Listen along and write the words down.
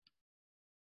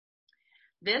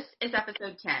This is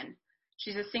episode 10.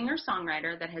 She's a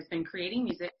singer-songwriter that has been creating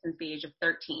music since the age of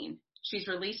 13. She's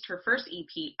released her first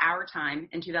EP, Our Time,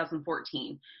 in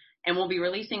 2014, and will be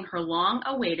releasing her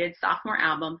long-awaited sophomore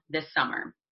album this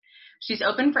summer. She's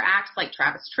opened for acts like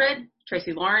Travis Tritt,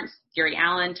 Tracy Lawrence, Gary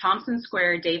Allan, Thompson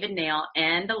Square, David Nail,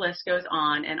 and the list goes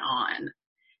on and on.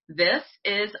 This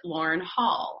is Lauren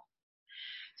Hall.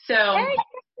 So,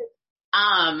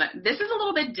 this is a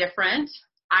little bit different.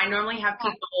 I normally have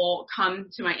people come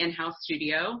to my in-house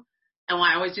studio, and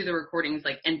I always do the recordings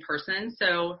like in person.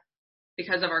 So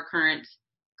because of our current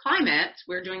climate,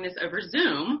 we're doing this over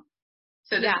Zoom.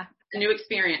 So this is a new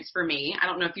experience for me. I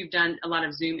don't know if you've done a lot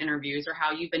of Zoom interviews or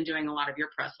how you've been doing a lot of your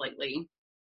press lately.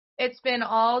 It's been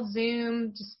all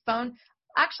Zoom, just phone.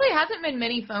 Actually, it hasn't been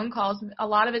many phone calls. A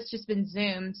lot of it's just been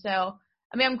Zoom. So,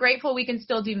 I mean, I'm grateful we can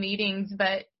still do meetings,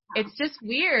 but it's just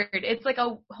weird. It's like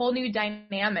a whole new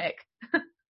dynamic.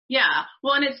 Yeah.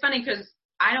 Well, and it's funny because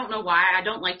I don't know why I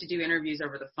don't like to do interviews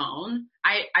over the phone.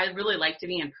 I really like to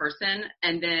be in person,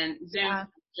 and then Zoom is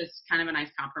just kind of a nice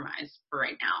compromise for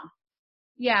right now.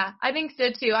 Yeah, I think so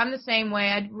too. I'm the same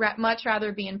way. I'd much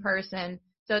rather be in person.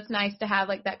 So it's nice to have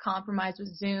like that compromise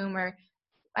with Zoom, or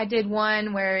I did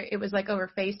one where it was like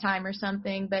over FaceTime or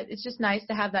something, but it's just nice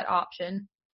to have that option.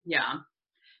 Yeah.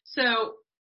 So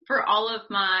for all of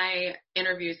my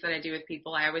interviews that I do with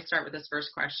people, I always start with this first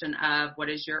question of what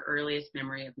is your earliest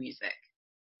memory of music?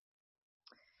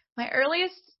 My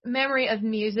earliest memory of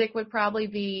music would probably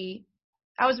be,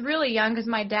 I was really young because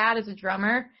my dad is a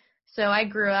drummer. So I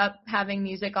grew up having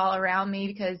music all around me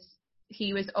because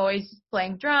he was always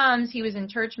playing drums. He was in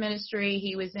church ministry.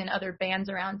 He was in other bands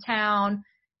around town.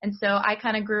 And so I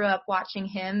kind of grew up watching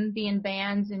him be in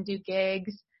bands and do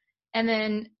gigs. And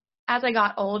then as I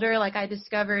got older, like I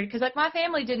discovered, because like my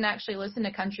family didn't actually listen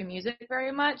to country music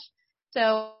very much.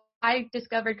 So I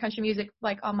discovered country music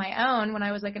like on my own when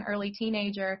I was like an early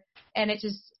teenager. And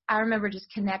I remember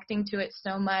just connecting to it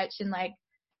so much. And like,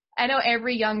 I know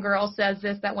every young girl says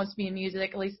this that wants to be in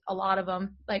music, at least a lot of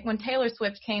them. Like when Taylor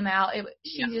Swift came out,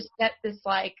 she just set this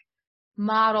like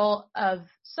model of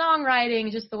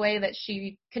songwriting, just the way that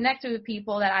she connected with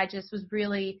people that I just was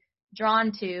really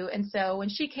drawn to. And so when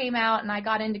she came out and I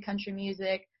got into country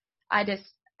music, I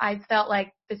felt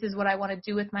like this is what I want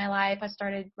to do with my life. I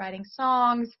started writing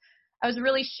songs. I was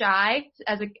really shy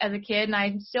as a kid, and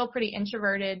I'm still pretty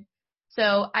introverted.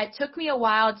 So it took me a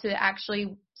while to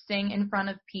actually sing in front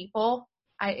of people.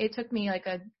 It took me like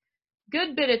a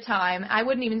good bit of time. I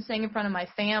wouldn't even sing in front of my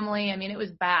family. I mean, it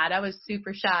was bad. I was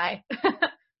super shy.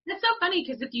 That's so funny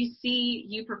because if you see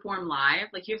you perform live,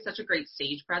 like you have such a great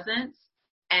stage presence.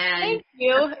 And thank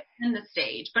you. In the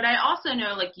stage. But I also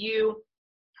know like you,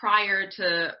 prior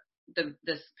to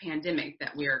this pandemic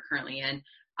that we are currently in,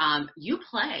 you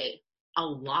play a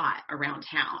lot around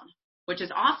town, which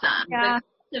is awesome. Yeah. But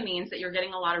it also means that you're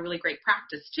getting a lot of really great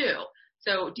practice too.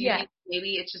 So do you think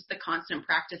maybe it's just the constant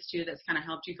practice too that's kind of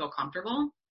helped you feel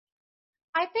comfortable?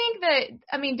 I think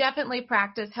that, I mean, definitely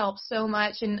practice helps so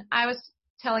much. And I was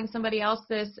telling somebody else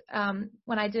this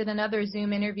when I did another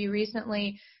Zoom interview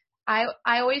recently.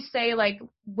 I always say, like,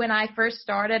 when I first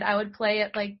started, I would play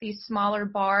at, like, these smaller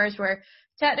bars where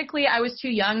technically I was too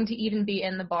young to even be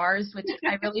in the bars, which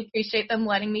I really appreciate them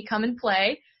letting me come and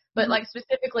play. But, like,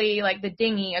 specifically, like, the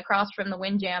Dinghy across from the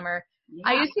Windjammer. Yeah.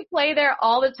 I used to play there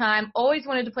all the time, always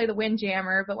wanted to play the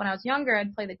Windjammer, but when I was younger,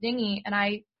 I'd play the Dinghy. And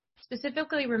I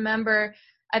specifically remember,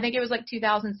 I think it was, like,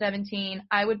 2017,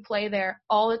 I would play there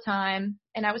all the time,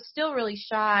 and I was still really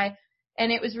shy. And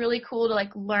it was really cool to,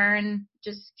 like, learn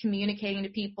just communicating to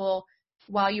people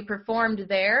while you performed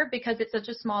there because it's such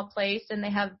a small place and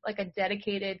they have, like, a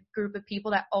dedicated group of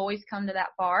people that always come to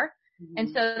that bar. Mm-hmm. And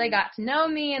so they got to know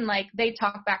me and, like, they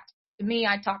talked back to me.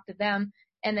 I talked to them.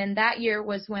 And then that year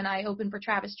was when I opened for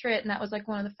Travis Tritt, and that was, like,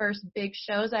 one of the first big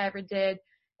shows I ever did.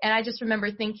 And I just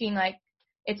remember thinking, like,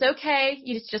 it's okay.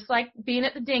 It's just like being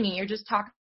at the Dinghy. You're just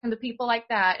talking to people like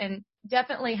that. And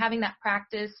definitely having that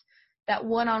practice, that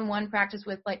one-on-one practice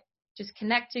with, like, just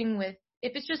connecting with,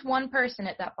 if it's just one person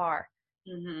at that bar,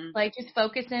 like, just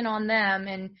focus in on them.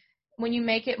 And when you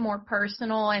make it more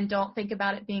personal and don't think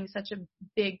about it being such a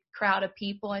big crowd of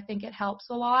people, I think it helps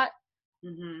a lot.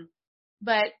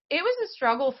 But it was a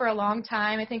struggle for a long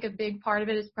time. I think a big part of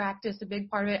it is practice. A big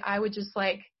part of it, I would just,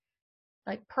 like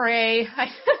pray.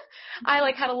 I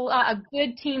like had a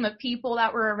good team of people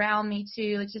that were around me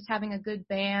too, like just having a good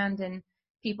band and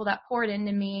people that poured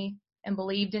into me and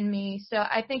believed in me. So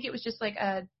I think it was just like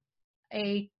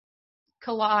a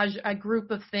collage, a group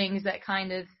of things that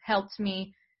kind of helped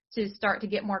me to start to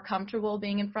get more comfortable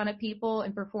being in front of people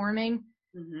and performing.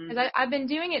 Because I've been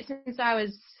doing it since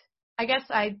I guess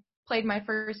I played my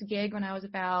first gig when I was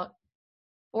about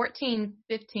 14,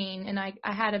 15, and I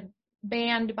had a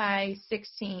band by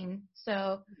 16.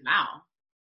 So wow.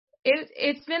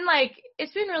 It's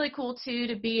been really cool too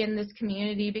to be in this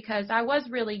community because I was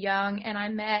really young and I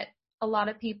met a lot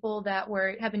of people that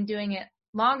have been doing it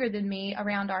longer than me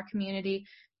around our community.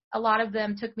 A lot of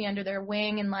them took me under their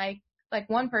wing, and like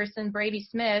one person, Brady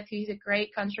Smith, he's a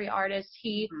great country artist.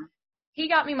 He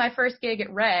got me my first gig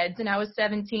at Reds, and I was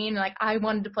 17. And like I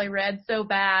wanted to play Reds so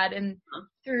bad, and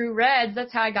through Reds,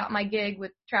 that's how I got my gig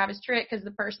with Travis Tritt, because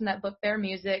the person that booked their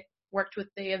music worked with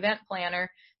the event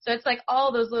planner. So it's like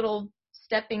all those little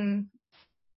stepping,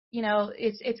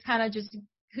 it's kind of just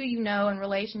who you know and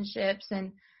relationships,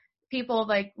 and people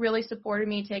like really supported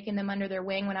me, taking them under their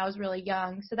wing when I was really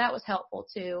young. So that was helpful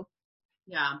too.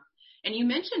 Yeah. And you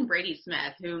mentioned Brady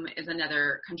Smith, whom is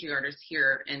another country artist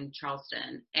here in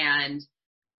Charleston. And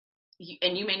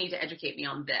you may need to educate me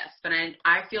on this, but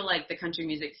I feel like the country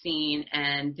music scene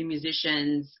and the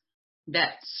musicians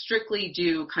that strictly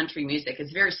do country music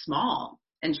is very small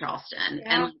in Charleston.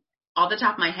 Yeah. And off the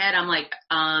top of my head, I'm like,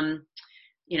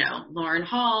 Lauren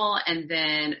Hall, and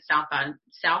then Southbound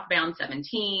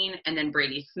 17, and then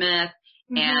Brady Smith.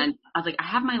 Mm-hmm. And I was like, I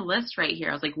have my list right here.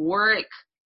 I was like, Warwick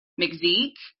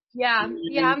McZeek. Yeah.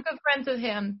 I'm good friends with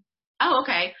him. Oh,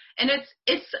 okay. And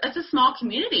it's a small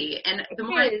community. And the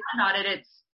more I thought about it, it's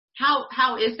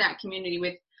how is that community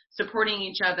with supporting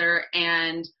each other,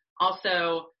 and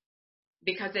also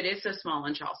because it is so small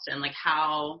in Charleston, like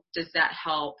how does that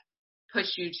help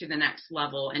push you to the next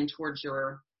level and towards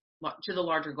to the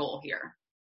larger goal here?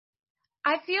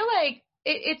 I feel like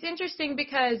it's interesting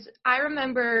because I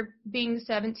remember being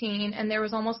 17 and there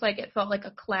was almost like it felt like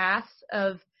a class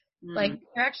of like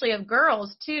actually of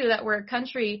girls too that were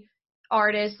country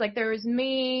artists. Like there was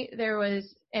me,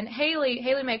 and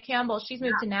Haley Mae Campbell, she's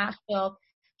moved to Nashville.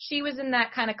 She was in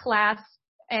that kind of class,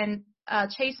 and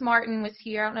Chase Martin was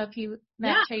here. I don't know if you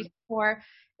met Chase before.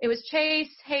 It was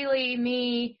Chase, Haley,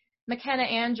 me, McKenna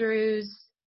Andrews,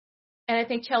 and I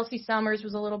think Chelsea Summers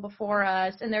was a little before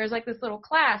us. And there was like this little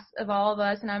class of all of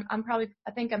us, and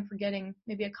I think I'm forgetting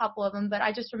maybe a couple of them, but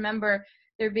I just remember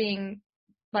there being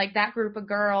like that group of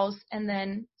girls, and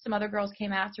then some other girls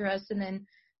came after us, and then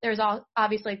there's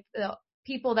obviously the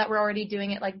people that were already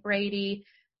doing it, like Brady,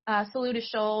 Saluda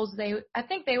Shoals. I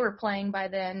think they were playing by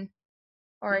then,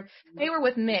 or they were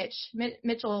with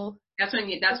Mitchell. That's when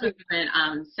you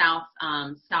went South.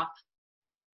 Oh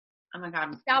my God.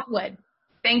 Southwood.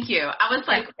 Thank you. I was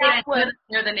like, I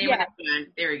know the name of the band.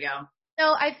 There we go. So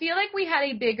I feel like we had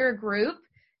a bigger group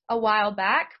a while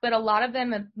back, but a lot of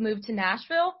them have moved to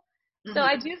Nashville. Mm-hmm. So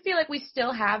I do feel like we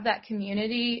still have that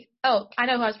community. Oh, I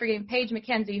know who I was forgetting. Paige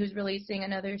McKenzie, who's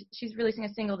she's releasing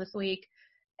a single this week,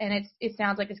 and it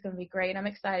sounds like it's going to be great. I'm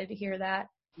excited to hear that.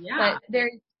 Yeah. But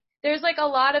there's like a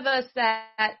lot of us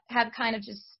that have kind of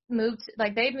just moved,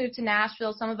 like they've moved to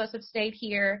Nashville. Some of us have stayed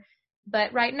here,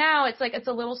 but right now it's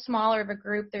a little smaller of a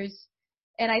group.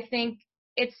 And I think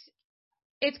it's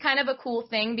kind of a cool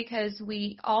thing because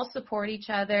we all support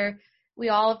each other. We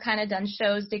all have kind of done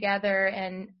shows together,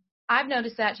 and I've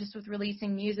noticed that just with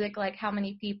releasing music, like how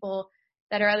many people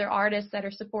that are other artists that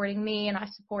are supporting me and I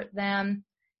support them.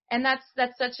 And that's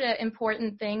such an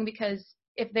important thing, because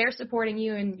if they're supporting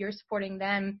you and you're supporting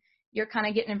them, you're kind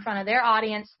of getting in front of their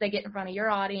audience, they get in front of your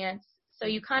audience. So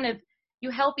you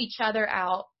help each other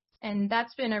out. And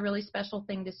that's been a really special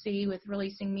thing to see with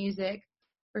releasing music,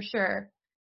 for sure.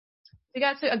 We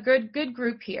got a good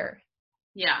group here.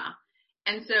 Yeah.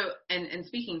 And so, and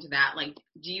speaking to that, like,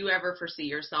 do you ever foresee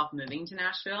yourself moving to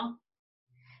Nashville?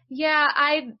 Yeah,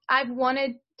 I've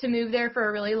wanted to move there for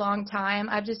a really long time.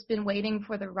 I've just been waiting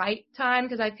for the right time,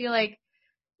 because I feel like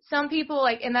some people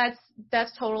and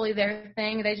that's totally their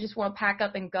thing. They just want to pack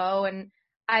up and go. And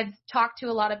I've talked to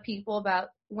a lot of people about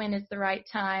when is the right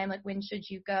time, like when should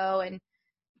you go. And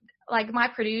like my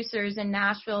producers in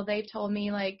Nashville, they've told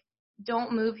me like,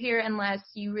 don't move here unless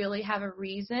you really have a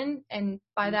reason. And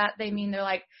by that, they mean they're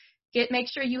like, make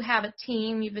sure you have a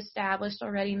team you've established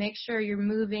already. Make sure you're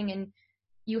moving and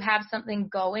you have something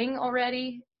going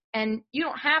already. And you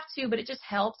don't have to, but it just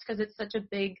helps because it's such a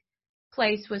big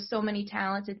place with so many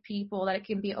talented people that it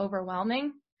can be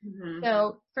overwhelming. Mm-hmm.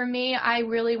 So for me, I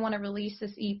really want to release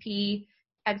this EP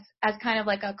as kind of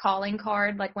like a calling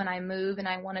card, like when I move and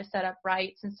I want to set up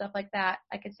rights and stuff like that,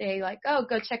 I could say like, oh,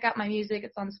 go check out my music.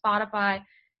 It's on Spotify.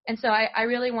 And so I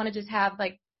really want to just have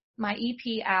like my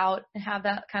EP out and have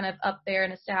that kind of up there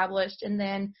and established, and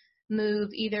then move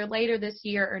either later this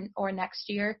year or next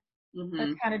year. Mm-hmm.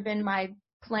 That's kind of been my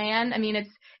plan. I mean,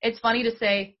 it's funny to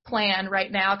say plan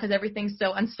right now because everything's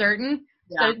so uncertain.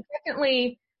 Yeah. So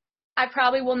definitely I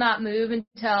probably will not move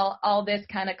until all this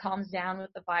kind of calms down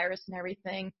with the virus and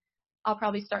everything. I'll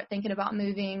probably start thinking about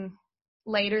moving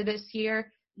later this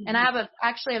year. Mm-hmm. And I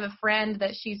actually have a friend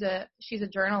that she's a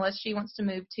journalist. She wants to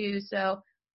move too, so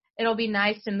it'll be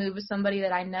nice to move with somebody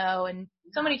that I know. And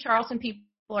so many Charleston people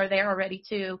are there already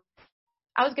too.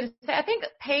 I was gonna say, I think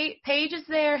Paige is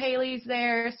there, Haley's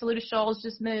there, Saluda Shoals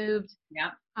just moved.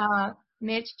 Yeah.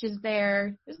 Mitch is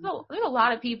there. There's a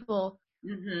lot of people.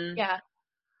 Mm-hmm. Yeah.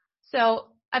 So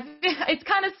it's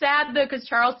kind of sad though, because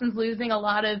Charleston's losing a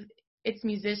lot of its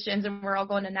musicians, and we're all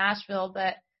going to Nashville.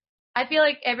 But I feel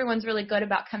like everyone's really good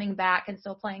about coming back and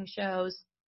still playing shows.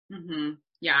 Mm-hmm.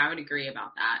 Yeah, I would agree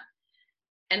about that.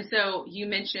 And so you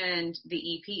mentioned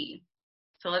the EP.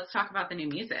 So let's talk about the new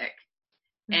music.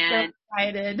 I'm so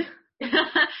excited.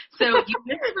 So you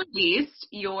just released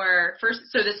your first,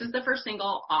 so this is the first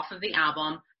single off of the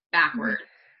album, Backward,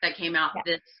 that came out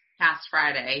this past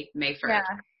Friday, May 1st. Yeah.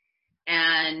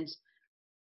 And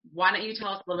why don't you tell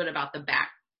us a little bit about the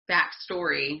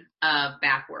backstory of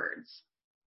Backwards?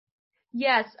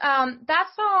 Yes, that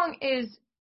song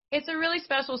it's a really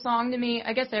special song to me.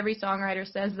 I guess every songwriter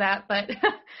says that, but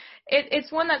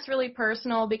it's one that's really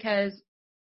personal because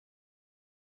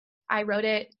I wrote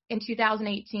it in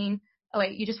 2018. Oh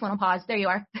wait, you just want to pause. There you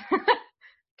are.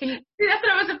 Can you? That's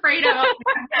what I was afraid of.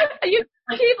 You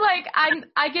keep like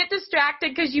I get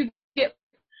distracted because you get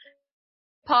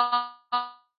pause.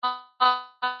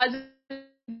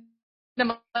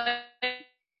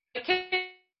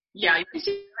 Yeah, you're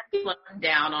slowing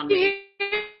down on me.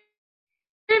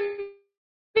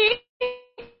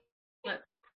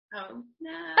 Oh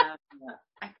no!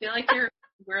 I feel like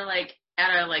we're like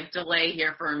at a like delay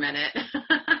here for a minute.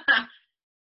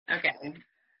 Okay.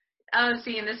 Oh,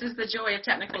 see, and this is the joy of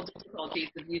technical difficulties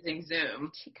of using Zoom.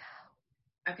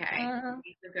 Okay.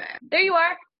 Okay. There you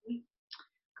are.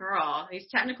 Girl, these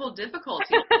technical difficulties.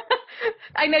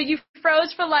 I know you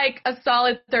froze for like a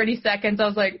solid 30 seconds. I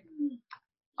was like,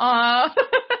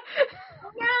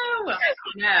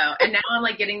 No. And now I'm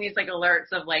like getting these like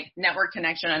alerts of like network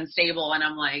connection unstable, and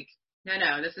I'm like,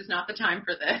 no, this is not the time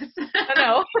for this. I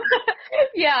know.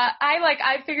 Yeah,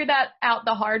 I figured that out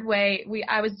the hard way.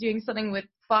 I was doing something with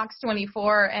Fox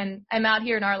 24, and I'm out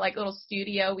here in our like little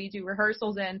studio we do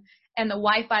rehearsals in, and the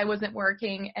Wi-Fi wasn't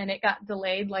working, and it got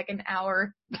delayed like an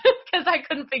hour because I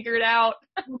couldn't figure it out.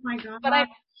 Oh my God. But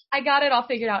I got it all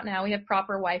figured out now. We have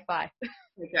proper Wi-Fi.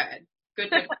 Good.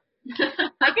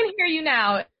 I can hear you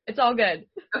now. It's all good.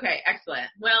 Okay, excellent.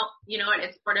 Well, you know what?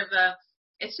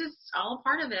 It's just all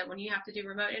part of it when you have to do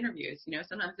remote interviews. You know,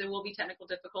 sometimes there will be technical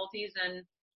difficulties and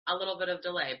a little bit of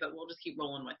delay, but we'll just keep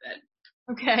rolling with it.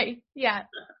 Okay. Yeah.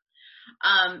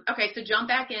 Okay, so jump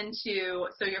back into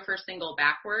your first single,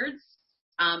 Backwards.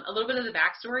 A little bit of the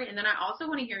backstory, and then I also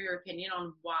want to hear your opinion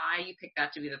on why you picked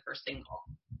that to be the first single.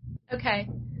 Okay.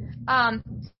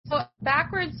 So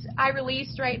Backwards I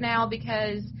released right now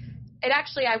because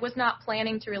I was not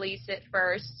planning to release it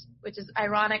first, which is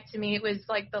ironic to me. It was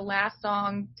like the last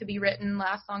song to be written,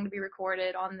 last song to be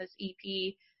recorded on this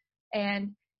EP.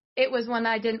 And it was one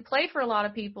that I didn't play for a lot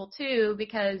of people too,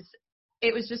 because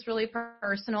it was just really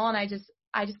personal, and I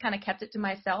just kind of kept it to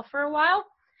myself for a while.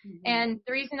 Mm-hmm. And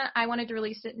the reason I wanted to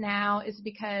release it now is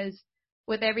because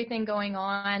with everything going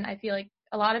on, I feel like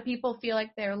a lot of people feel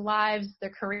like their lives, their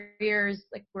careers,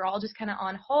 like we're all just kind of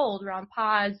on hold, we're on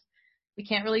pause. We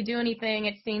can't really do anything.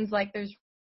 It seems like there's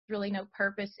really no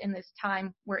purpose in this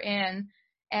time we're in.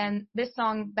 And this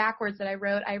song, Backwards, that I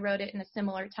wrote it in a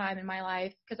similar time in my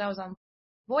life because I was on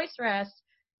voice rest,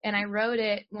 and I wrote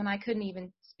it when I couldn't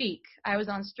even speak. I was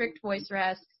on strict voice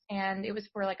rest, and it was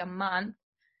for like a month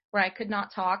where I could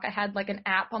not talk. I had like an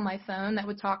app on my phone that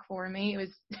would talk for me. It was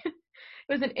it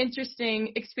was an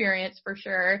interesting experience for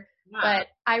sure. Wow. But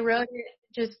I wrote it,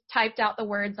 just typed out the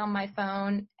words on my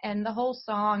phone, and the whole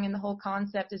song and the whole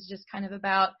concept is just kind of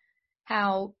about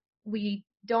how we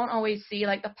don't always see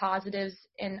like the positives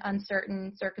in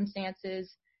uncertain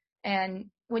circumstances. And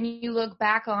when you look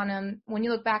back on them, when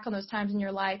you look back on those times in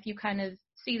your life, you kind of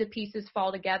see the pieces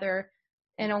fall together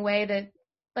in a way that,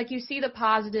 like, you see the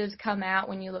positives come out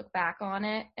when you look back on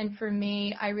it. And for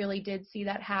me, I really did see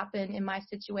that happen in my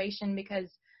situation, because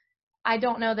I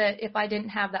don't know that if I didn't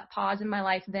have that pause in my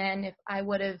life then, if I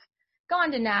would have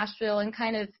gone to Nashville and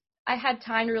kind of, I had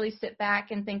time to really sit back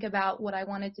and think about what I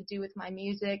wanted to do with my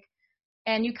music.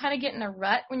 And you kind of get in a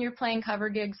rut when you're playing cover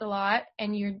gigs a lot,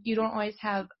 and you don't always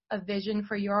have a vision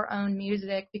for your own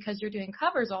music because you're doing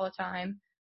covers all the time.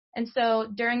 And so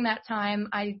during that time,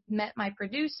 I met my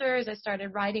producers. I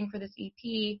started writing for this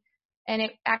EP, and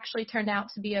it actually turned out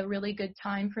to be a really good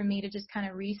time for me to just kind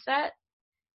of reset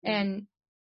and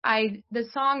the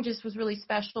song just was really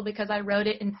special because I wrote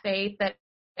it in faith that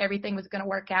everything was going to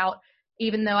work out,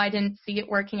 even though I didn't see it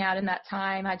working out in that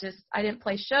time. I didn't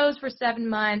play shows for 7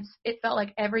 months. It felt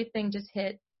like everything just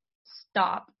hit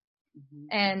stop. Mm-hmm.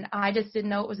 And I just didn't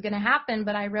know what was going to happen,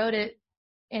 but I wrote it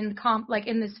in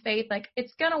in this faith, like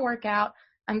it's going to work out.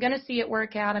 I'm going to see it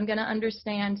work out. I'm going to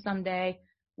understand someday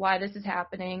why this is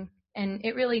happening. And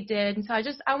it really did. And so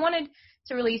I wanted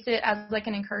to release it as like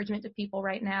an encouragement to people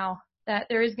right now that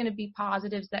there is going to be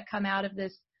positives that come out of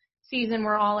this season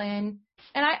we're all in.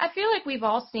 And I feel like we've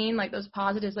all seen like those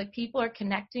positives, like people are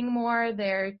connecting more.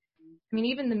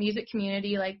 Even the music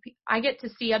community, like I get to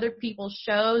see other people's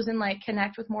shows and like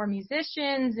connect with more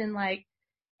musicians, and like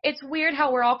it's weird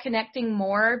how we're all connecting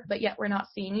more, but yet we're not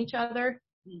seeing each other.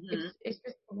 Mm-hmm. It's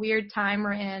just a weird time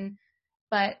we're in.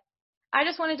 But I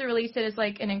just wanted to release it as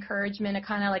like an encouragement, a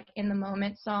kind of like in the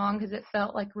moment song, because it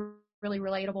felt like really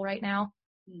relatable right now.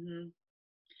 Mm-hmm.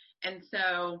 And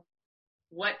so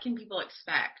what can people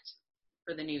expect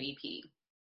for the new EP?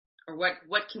 Or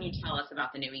what can you tell us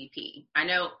about the new EP? I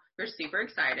know we're super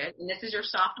excited, and this is your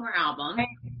sophomore album,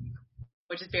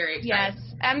 which is very exciting. Yes,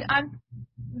 I'm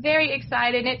very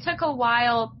excited. It took a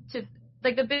while to,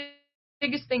 like, the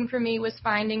biggest thing for me was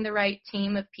finding the right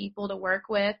team of people to work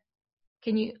with.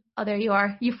 Oh, there you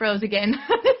are. You froze again.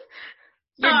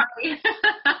 Sorry.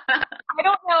 I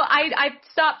don't know. I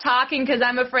stopped talking because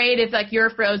I'm afraid if like you're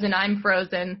frozen, I'm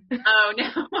frozen. Oh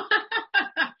no.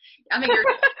 I mean,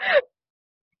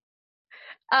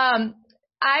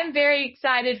 I'm very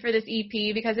excited for this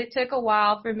EP because it took a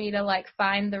while for me to like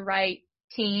find the right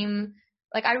team.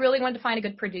 Like I really wanted to find a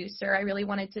good producer. I really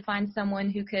wanted to find someone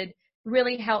who could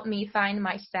really help me find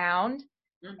my sound.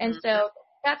 Mm-hmm. And so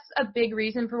that's a big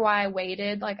reason for why I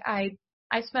waited. Like I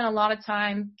spent a lot of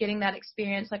time getting that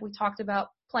experience. Like we talked about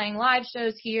playing live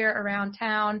shows here around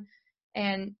town,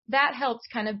 and that helped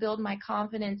kind of build my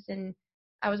confidence. And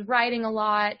I was writing a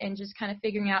lot and just kind of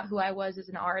figuring out who I was as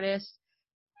an artist,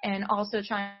 and also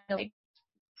trying to like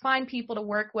find people to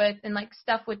work with, and like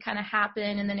stuff would kind of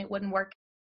happen and then it wouldn't work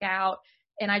out.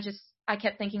 And I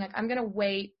kept thinking like, I'm going to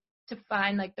wait to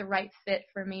find like the right fit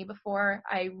for me before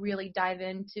I really dive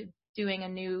into doing a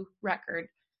new record.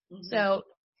 Mm-hmm. So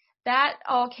that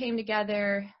all came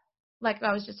together, like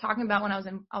I was just talking about when I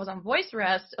was on Voice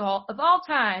Rest of all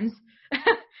times.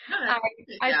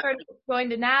 I started going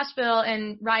to Nashville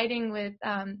and writing with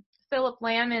Philip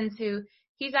Lammons, who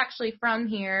he's actually from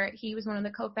here. He was one of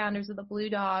the co-founders of the Blue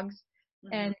Dogs,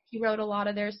 mm-hmm. and he wrote a lot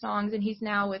of their songs, and he's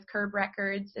now with Curb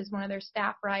Records as one of their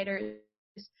staff writers.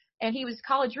 And he was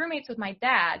college roommates with my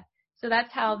dad, so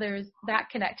that's how there's that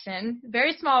connection.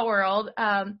 Very small world.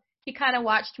 He kind of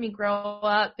watched me grow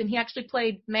up, and he actually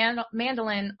played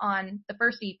mandolin on the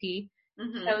first EP.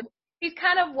 Mm-hmm. So he's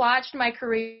kind of watched my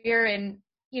career, and,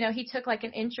 you know, he took like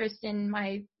an interest in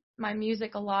my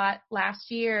music a lot last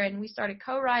year, and we started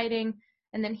co-writing,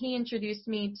 and then he introduced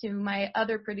me to my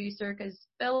other producer, because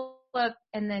Philip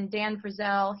and then Dan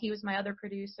Frizzell, he was my other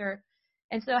producer.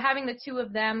 And so having the two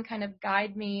of them kind of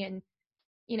guide me, and,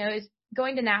 you know,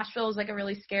 going to Nashville is like a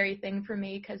really scary thing for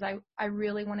me, because I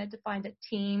really wanted to find a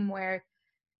team where,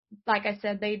 like I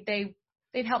said, they'd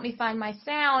help me find my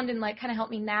sound and like kind of help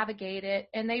me navigate it.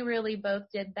 And they really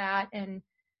both did that. And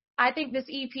I think this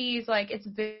EP is like, it's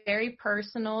very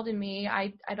personal to me.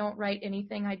 I don't write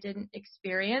anything I didn't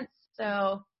experience.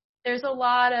 So there's a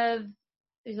lot of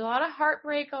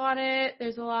heartbreak on it.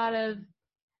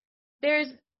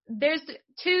 There's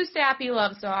two sappy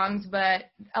love songs, but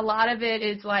a lot of it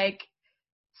is like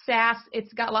sass.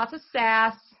 It's got lots of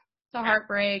sass. It's a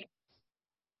heartbreak.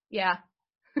 Yeah.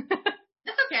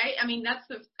 That's okay. I mean, I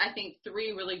think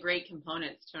three really great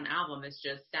components to an album is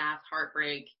just sass,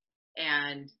 heartbreak,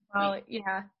 and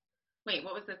yeah. Wait,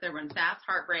 what was the third one? Sass,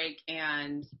 heartbreak,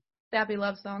 and sappy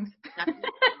love songs. Bottom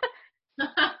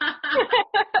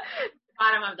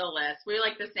of the list. We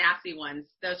like the sassy ones.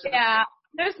 Those are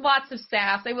there's lots of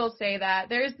sass. I will say that.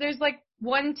 There's like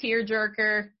one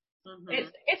tearjerker. Mm-hmm.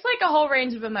 It's like a whole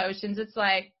range of emotions. It's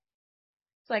like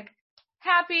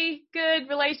happy, good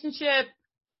relationship,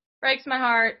 breaks my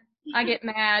heart. I get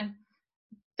mad.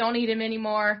 Don't eat him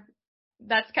anymore.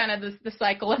 That's kind of the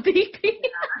cycle of the EP.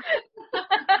 Yeah.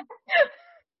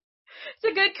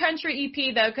 It's a good country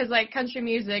EP though, because like country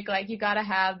music, like you gotta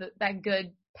have that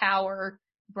good power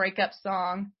breakup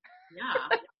song.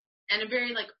 Yeah. And a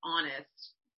very like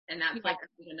honest. And that's like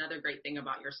another great thing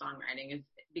about your songwriting is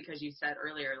because you said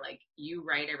earlier, like you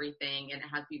write everything and it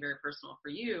has to be very personal for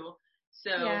you.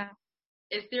 So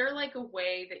is there like a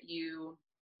way that you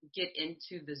get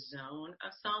into the zone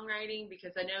of songwriting?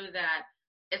 Because I know that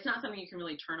it's not something you can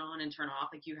really turn on and turn off.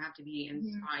 Like you have to be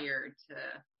inspired to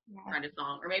Yeah. write a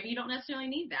song, or maybe you don't necessarily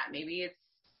need that. Maybe it's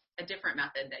a different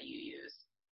method that you use.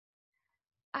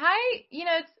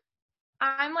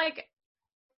 I'm like,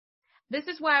 this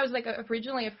is why I was like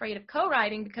originally afraid of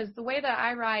co-writing, because the way that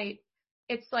I write,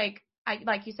 it's like,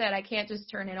 like you said, I can't just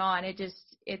turn it on.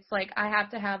 It's like I have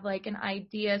to have like an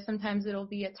idea. Sometimes it'll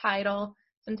be a title.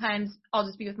 Sometimes I'll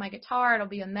just be with my guitar. It'll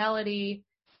be a melody.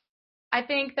 I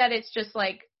think that it's just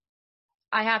like,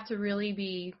 I have to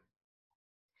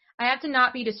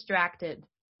not be distracted.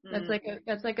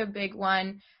 That's like a big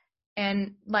one.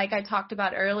 And like I talked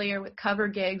about earlier with cover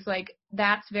gigs, like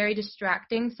that's very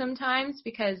distracting sometimes,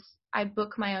 because I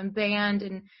book my own band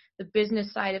and the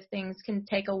business side of things can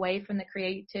take away from the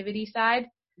creativity side.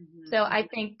 Mm-hmm. So I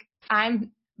think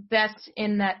I'm best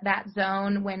in that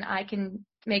zone when I can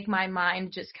make my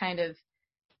mind just kind of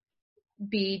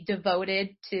be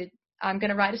devoted to, I'm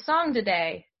going to write a song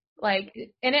today. Like,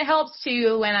 and it helps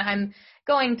too when I'm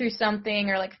going through something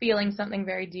or like feeling something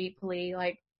very deeply.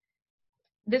 Like,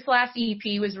 this last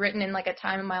EP was written in like a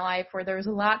time in my life where there was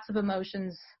lots of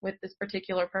emotions with this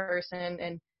particular person,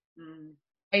 and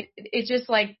it just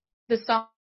like the songs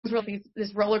were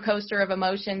this roller coaster of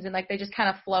emotions, and like they just kind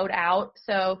of flowed out.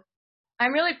 So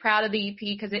I'm really proud of the EP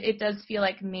because it does feel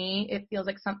like me. It feels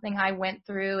like something I went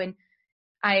through, and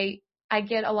I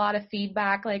get a lot of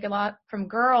feedback, like a lot from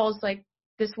girls. Like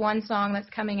this one song that's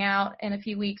coming out in a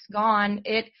few weeks, Gone.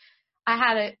 I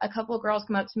had a couple of girls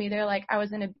come up to me. They're like, I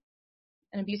was in an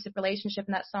abusive relationship,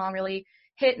 and that song really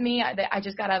hit me. I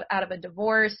just got out of a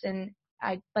divorce, and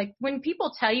I like when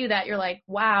people tell you that, you're like,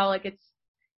 wow, like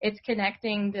it's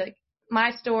connecting.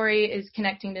 My story is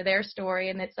connecting to their story,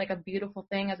 and it's like a beautiful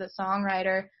thing as a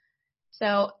songwriter.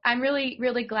 So I'm really,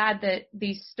 really glad that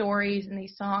these stories and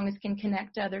these songs can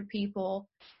connect to other people.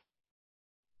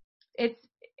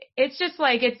 It's just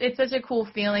like it's such a cool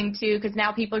feeling too, because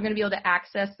now people are going to be able to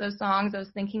access those songs. I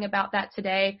was thinking about that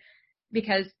today,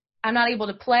 because I'm not able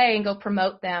to play and go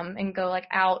promote them and go like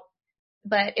out,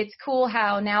 but it's cool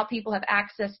how now people have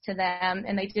access to them,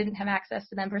 and they didn't have access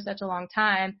to them for such a long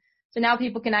time. So now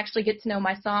people can actually get to know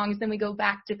my songs. Then we go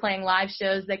back to playing live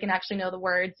shows. They can actually know the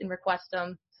words and request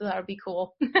them. So that would be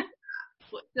cool.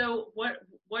 So what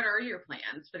are your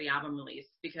plans for the album release?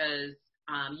 Because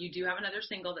you do have another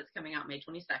single that's coming out May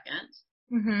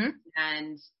 22nd. Mm-hmm.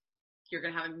 And you're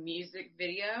going to have a music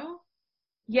video.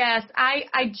 Yes,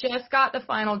 I just got the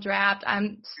final draft.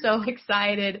 I'm so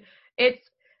excited. It's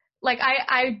like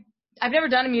I've never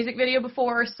done a music video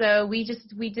before, so we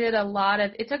did a lot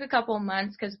of, it took a couple of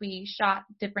months because we shot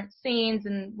different scenes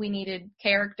and we needed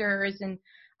characters, and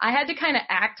I had to kind of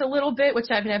act a little bit,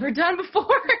 which I've never done before.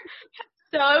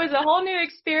 So it was a whole new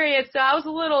experience. So I was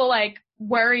a little like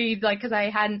worried, like, because I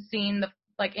hadn't seen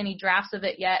any drafts of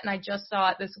it yet, and I just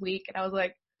saw it this week, and I was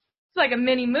like, it's like a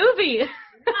mini movie.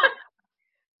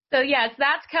 So yes,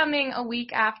 that's coming a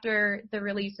week after the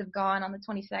release of Gone on the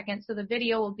 22nd. So the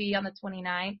video will be on the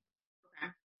 29th. Okay.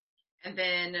 And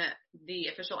then the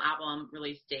official album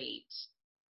release date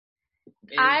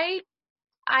is... I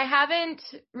haven't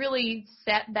really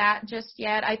set that just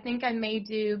yet. I think I may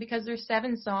do, because there's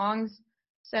 7 songs,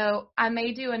 so I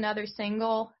may do another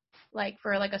single, like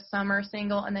for like a summer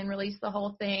single, and then release the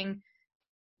whole thing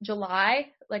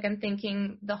July. Like I'm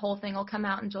thinking the whole thing will come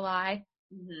out in July.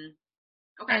 Mm-hmm.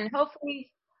 Okay. And hopefully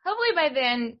by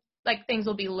then, like things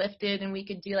will be lifted and we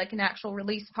could do like an actual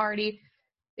release party,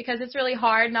 because it's really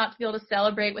hard not to be able to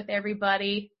celebrate with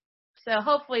everybody. So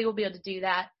hopefully we'll be able to do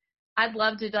that. I'd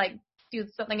love to like do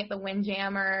something at the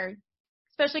Windjammer,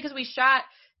 especially because we shot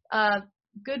a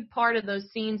good part of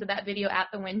those scenes of that video at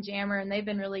the Windjammer, and they've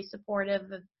been really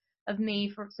supportive of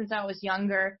me since I was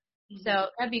younger. Mm-hmm. So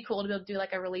that'd be cool to be able to do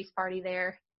like a release party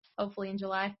there, hopefully in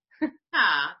July.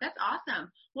 Yeah, that's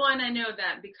awesome. Well, and I know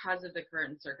that because of the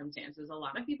current circumstances, a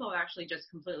lot of people have actually just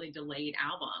completely delayed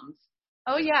albums.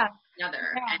 Oh, yeah.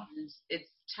 Together. Yeah. And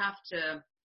it's tough to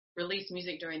release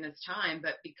music during this time,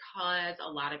 but because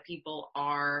a lot of people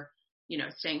are,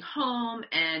 staying home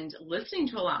and listening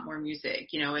to a lot more music,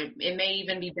 it may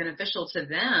even be beneficial to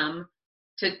them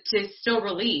to still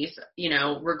release,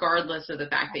 regardless of the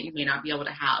fact that you may not be able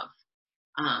to have,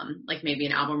 like maybe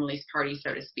an album release party,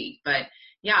 so to speak. But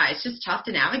yeah, it's just tough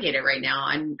to navigate it right now.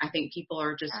 And I think people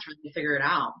are just trying to figure it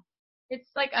out. It's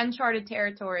like uncharted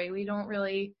territory. We don't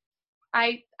really,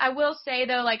 I will say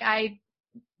though, like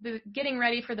getting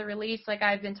ready for the release, like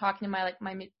I've been talking to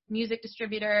my music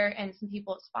distributor and some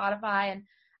people at Spotify, and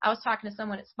I was talking to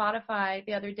someone at Spotify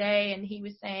the other day, and he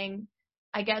was saying,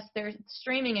 I guess their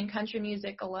streaming in country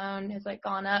music alone has like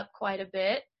gone up quite a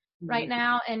bit right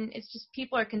now, and it's just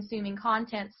people are consuming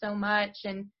content so much,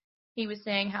 and he was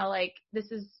saying how like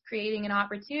this is creating an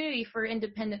opportunity for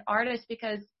independent artists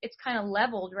because it's kind of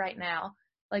leveled right now.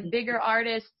 Like bigger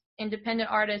artists, independent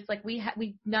artists, like we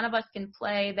none of us can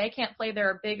play. They can't play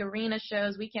their big arena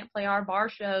shows. We can't play our bar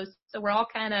shows. So we're all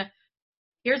kind of,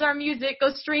 here's our music,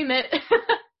 go stream it.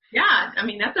 Yeah, I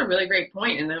mean, that's a really great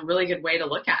point and a really good way to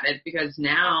look at it, because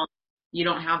now you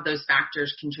don't have those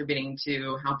factors contributing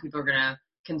to how people are going to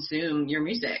consume your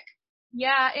music.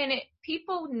 Yeah, and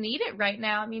people need it right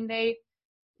now. I mean, they,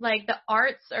 like, the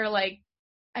arts are, like,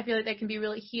 I feel like they can be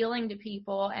really healing to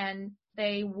people, and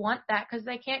they want that because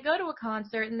they can't go to a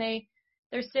concert, and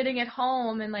they're sitting at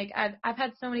home, and, like, I've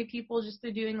had so many people just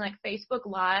through doing, like, Facebook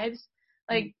Lives,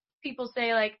 like, people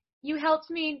say, like, you helped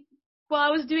me while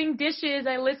I was doing dishes.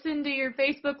 I listened to your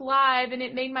Facebook Live, and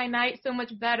it made my night so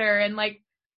much better, and, like,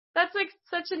 that's, like,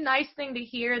 such a nice thing to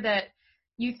hear that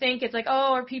you think it's like,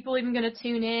 oh, are people even going to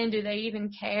tune in? Do they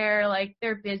even care? Like,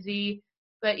 they're busy.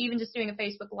 But even just doing a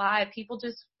Facebook Live, people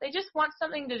they just want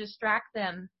something to distract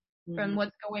them from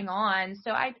what's going on.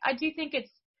 So I do think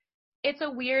it's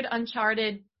a weird,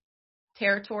 uncharted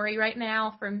territory right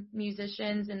now for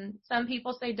musicians. And some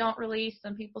people say don't release.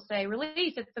 Some people say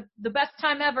release. It's the best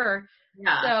time ever.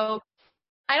 Yeah. So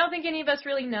I don't think any of us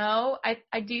really know.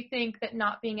 I do think that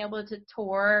not being able to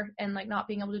tour and like not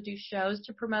being able to do shows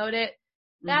to promote it,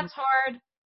 that's hard.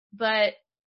 But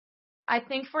I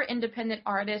think for independent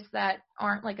artists that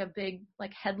aren't like a big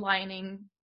like headlining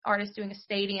artist doing a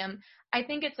stadium, I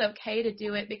think it's okay to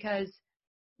do it because,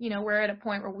 you know, we're at a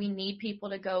point where we need people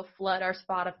to go flood our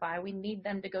Spotify. We need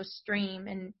them to go stream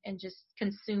and just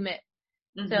consume it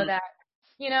so that,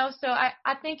 you know, so I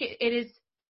think it is,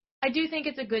 I do think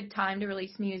it's a good time to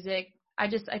release music. I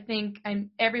think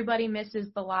everybody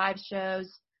misses the live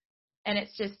shows, and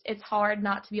it's hard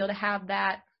not to be able to have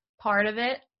that part of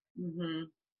it.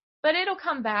 But it'll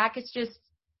come back. It's just,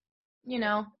 you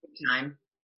know,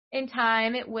 in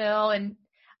time it will. And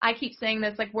I keep saying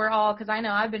this, like, because I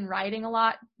know I've been writing a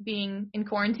lot being in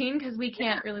quarantine because we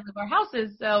can't really leave our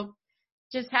houses. So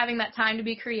just having that time to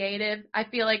be creative, I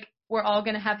feel like we're all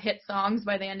going to have hit songs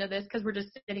by the end of this because we're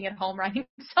just sitting at home writing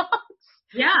songs.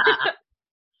 Yeah.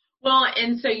 Well,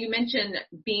 and so you mentioned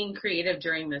being creative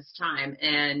during this time,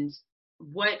 and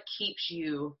what keeps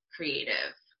you creative,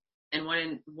 and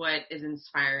what is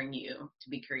inspiring you to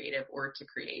be creative or to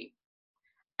create?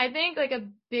 I think like a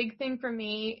big thing for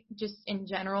me, just in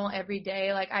general, every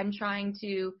day, like I'm trying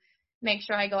to make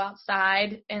sure I go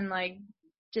outside and like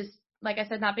just, like I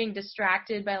said, not being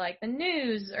distracted by like the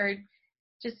news or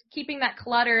just keeping that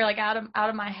clutter like out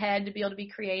of my head to be able to be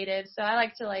creative. So I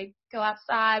like to like go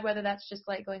outside, whether that's just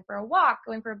like going for a walk,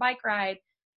 going for a bike ride,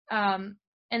 and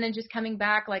then just coming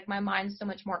back, like my mind's so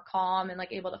much more calm and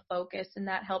like able to focus, and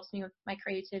that helps me with my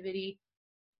creativity.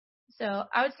 So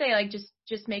I would say like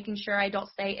just making sure I don't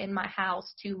stay in my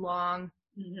house too long.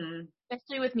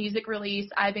 Especially with music release,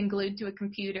 I've been glued to a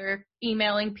computer,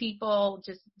 emailing people,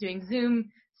 just doing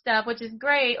Zoom stuff, which is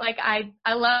great. Like I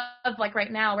love, like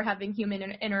right now we're having human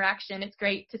interaction. It's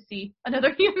great to see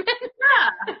another human.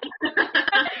 Yeah.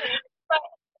 But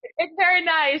it's very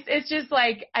nice. It's just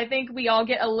like, I think we all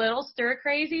get a little stir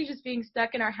crazy just being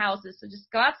stuck in our houses. So just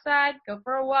go outside, go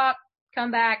for a walk,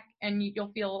 come back, and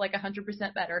you'll feel like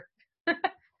 100% better.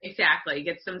 Exactly.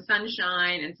 Get some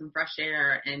sunshine and some fresh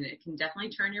air, and it can definitely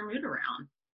turn your mood around.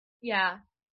 Yeah.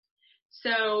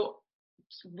 So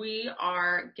we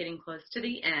are getting close to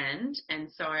the end,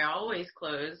 and so I always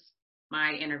close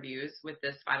my interviews with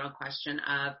this final question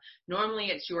of, normally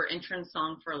it's your entrance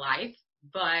song for life,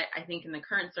 but I think in the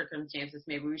current circumstances,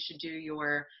 maybe we should do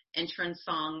your entrance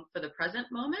song for the present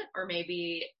moment, or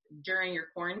maybe during your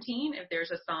quarantine, if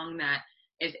there's a song that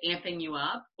is amping you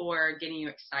up or getting you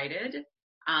excited,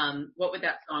 what would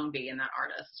that song be and that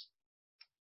artist?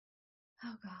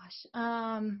 Oh gosh.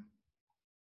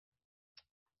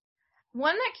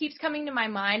 One that keeps coming to my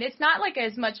mind, it's not like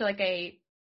as much like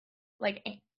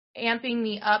amping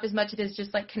me up as much as it is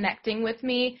just like connecting with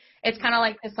me. It's kind of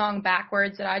like the song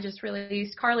Backwards that I just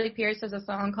released. Carly Pearce has a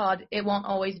song called It Won't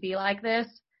Always Be Like This.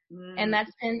 And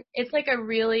it's like a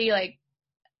really like,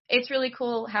 it's really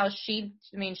cool how she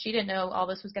didn't know all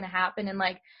this was going to happen. And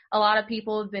like a lot of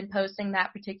people have been posting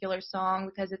that particular song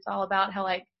because it's all about how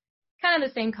like kind of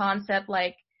the same concept,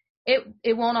 like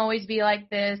it won't always be like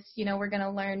this. You know, we're going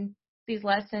to learn these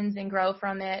lessons and grow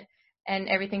from it, and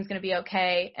everything's going to be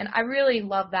okay. And I really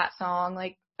love that song.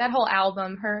 Like that whole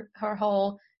album, her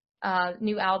whole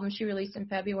new album she released in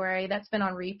February, that's been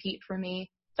on repeat for me.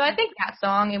 So I think that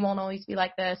song, It Won't Always Be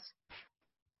Like This.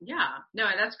 Yeah, no,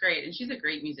 that's great. And she's a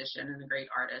great musician and a great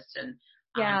artist. And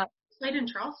yeah, played in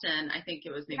Charleston, I think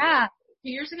it was maybe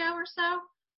 2 years ago or so.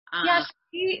 Yeah,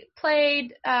 she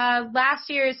played last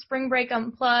year's Spring Break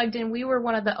Unplugged, and we were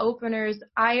one of the openers.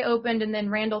 I opened, and then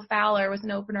Randall Fowler was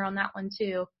an opener on that one,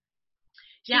 too.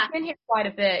 She's been here quite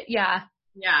a bit, yeah.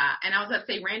 Yeah, and I was going to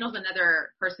say Randall's another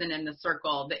person in the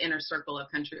circle, the inner circle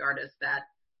of country artists that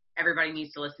everybody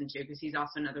needs to listen to because he's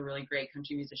also another really great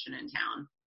country musician in town.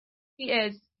 He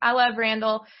is. I love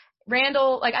Randall.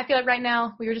 Randall, like I feel like right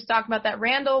now, we were just talking about that.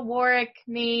 Randall, Warwick,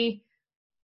 me,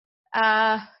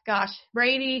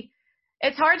 Brady.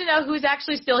 It's hard to know who's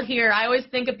actually still here. I always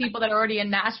think of people that are already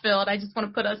in Nashville, and I just want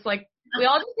to put us like, we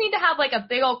all just need to have like a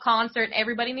big old concert, and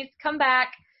everybody needs to come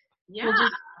back. Yeah.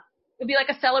 It'll be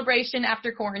like a celebration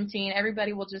after quarantine.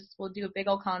 Everybody we'll do a big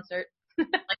old concert.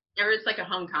 It's like a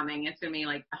homecoming. It's going to be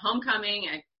like a homecoming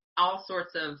and all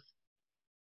sorts of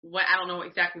I don't know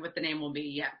exactly what the name will be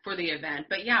yet for the event,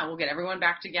 but yeah, we'll get everyone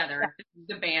back together,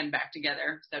 the band back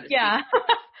together, so to speak. Yeah.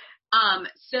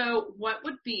 So what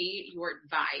would be your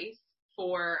advice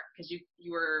for, because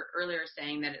you were earlier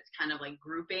saying that it's kind of like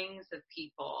groupings of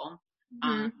people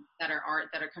that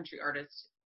are country artists,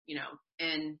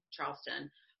 in Charleston.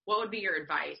 What would be your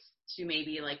advice to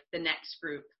maybe like the next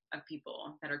group of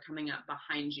people that are coming up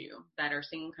behind you that are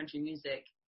singing country music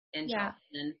in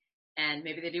Charleston? And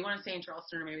maybe they do want to stay in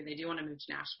Charleston, or maybe they do want to move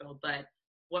to Nashville, but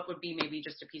what would be maybe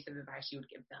just a piece of advice you would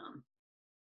give them?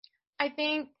 I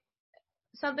think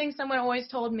something someone always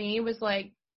told me was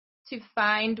like to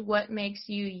find what makes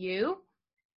you you,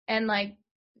 and like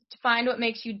to find what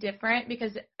makes you different,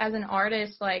 because as an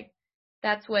artist, like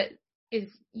that's what is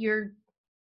you're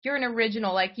an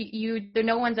original. Like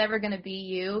no one's ever going to be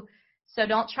you. So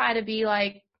don't try to be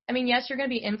like, I mean, yes, you're going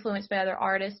to be influenced by other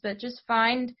artists, but just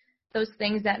find those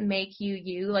things that make you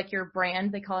you, like your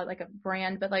brand. They call it like a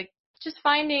brand, but like just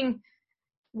finding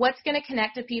what's going to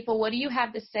connect to people. What do you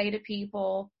have to say to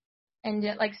people? And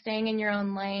like staying in your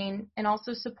own lane, and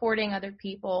also supporting other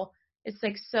people. It's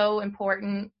like so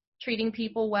important. Treating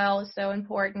people well is so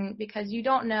important, because you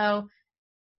don't know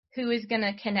who is going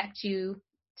to connect you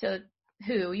to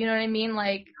who, you know what I mean?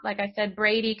 Like I said,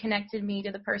 Brady connected me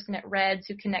to the person at Reds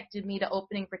who connected me to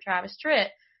opening for Travis Tritt.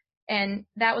 And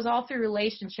that was all through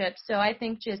relationships. So I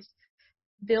think just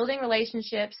building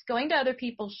relationships, going to other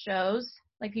people's shows,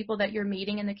 like people that you're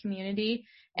meeting in the community,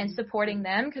 and supporting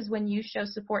them, because when you show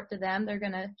support to them, they're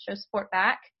going to show support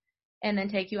back and then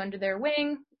take you under their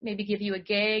wing, maybe give you a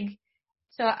gig.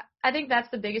 So I think that's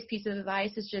the biggest piece of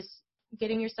advice, is just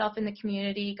getting yourself in the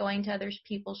community, going to other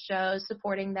people's shows,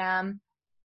 supporting them,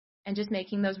 and just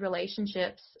making those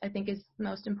relationships, I think, is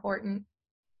most important.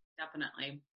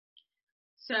 Definitely.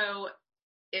 So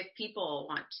if people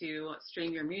want to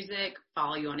stream your music,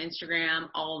 follow you on Instagram,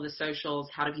 all of the socials,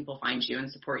 how do people find you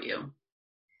and support you?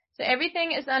 So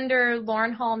everything is under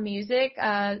Lauren Hall Music.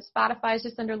 Spotify is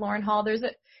just under Lauren Hall. There's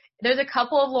a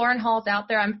couple of Lauren Halls out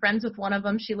there. I'm friends with one of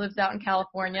them. She lives out in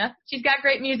California. She's got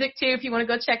great music too, if you want to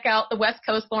go check out the West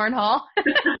Coast Lauren Hall.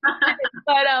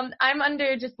 But I'm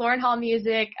under just Lauren Hall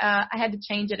Music. I had to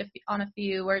change it on a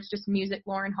few where it's just Music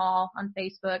Lauren Hall on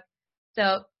Facebook.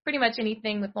 So pretty much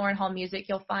anything with Lauren Hall Music,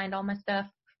 you'll find all my stuff.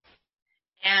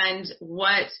 And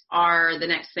what are the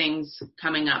next things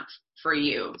coming up for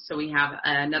you? So we have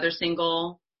another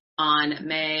single on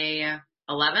May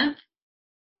 11th?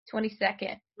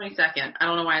 22nd. 22nd. I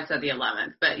don't know why I said the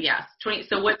 11th, but yes.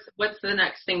 So what's the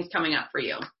next things coming up for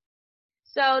you?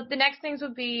 So the next things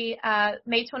would be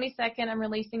May 22nd, I'm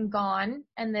releasing Gone.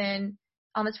 And then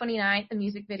on the 29th, the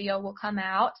music video will come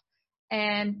out.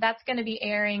 And that's going to be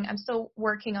airing. I'm still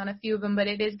working on a few of them, but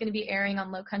it is going to be airing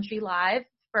on Low Country Live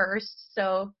first.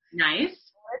 So nice.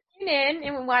 Tune in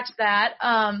and watch that.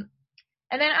 And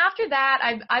then after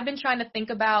that, I've been trying to think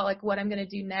about like what I'm going to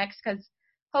do next, because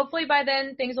hopefully by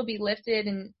then things will be lifted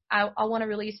and I'll want to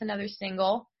release another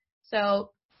single.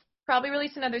 So probably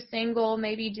release another single,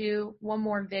 maybe do one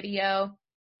more video,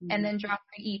 and then drop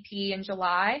the EP in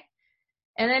July.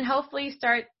 And then hopefully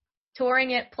start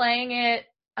touring it, playing it.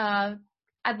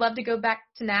 I'd love to go back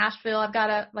to Nashville. I've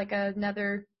got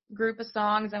another group of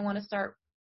songs I want to start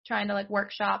trying to like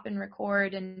workshop and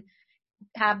record and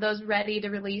have those ready to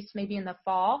release maybe in the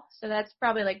fall. So that's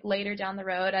probably like later down the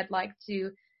road. I'd like to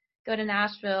go to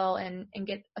Nashville and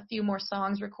get a few more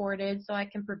songs recorded so I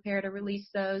can prepare to release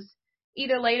those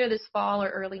either later this fall or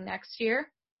early next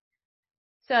year.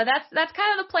 So that's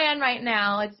kind of the plan right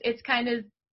now. It's kind of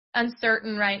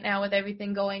uncertain right now with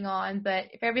everything going on, but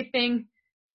if everything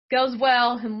goes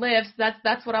well and lifts,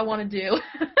 that's what I want to do.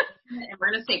 And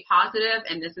we're going to stay positive,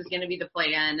 and this is going to be the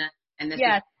plan. And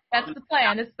yes, that's the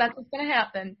plan. That's what's going to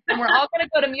happen. And we're all going to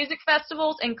go to music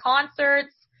festivals and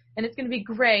concerts, and it's going to be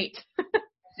great.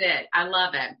 That's it. I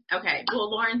love it. Okay.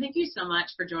 Well, Lauren, thank you so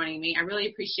much for joining me. I really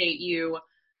appreciate you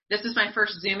this is my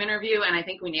first Zoom interview, and I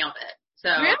think we nailed it. So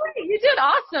really, you did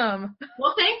awesome.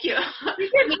 Well, thank you.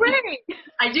 You did great.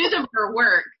 I do them for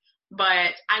work,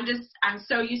 but I'm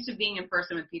so used to being in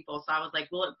person with people. So I was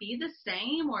like, will it be the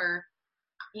same, or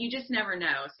you just never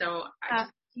know. So I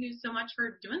just thank you so much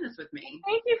for doing this with me.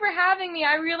 Thank you for having me.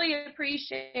 I really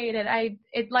appreciate it.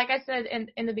 Like I said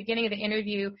in the beginning of the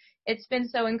interview, it's been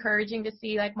so encouraging to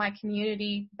see like my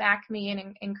community back me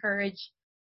and encourage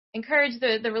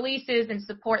the releases and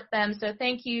support them. So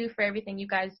thank you for everything you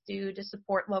guys do to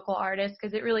support local artists,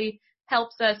 because it really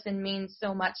helps us and means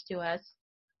so much to us.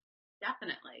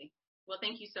 Definitely. Well,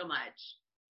 thank you so much.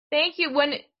 Thank you.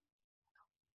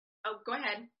 Oh, go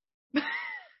ahead.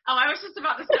 Oh, I was just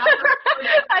about to stop.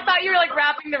 I thought you were like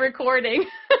wrapping the recording.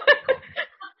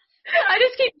 I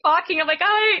just keep talking. I'm like,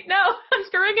 no, I'm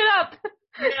screwing it up.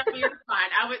 Yeah, you're fine.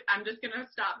 I'm just going to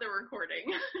stop the recording.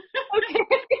 Okay.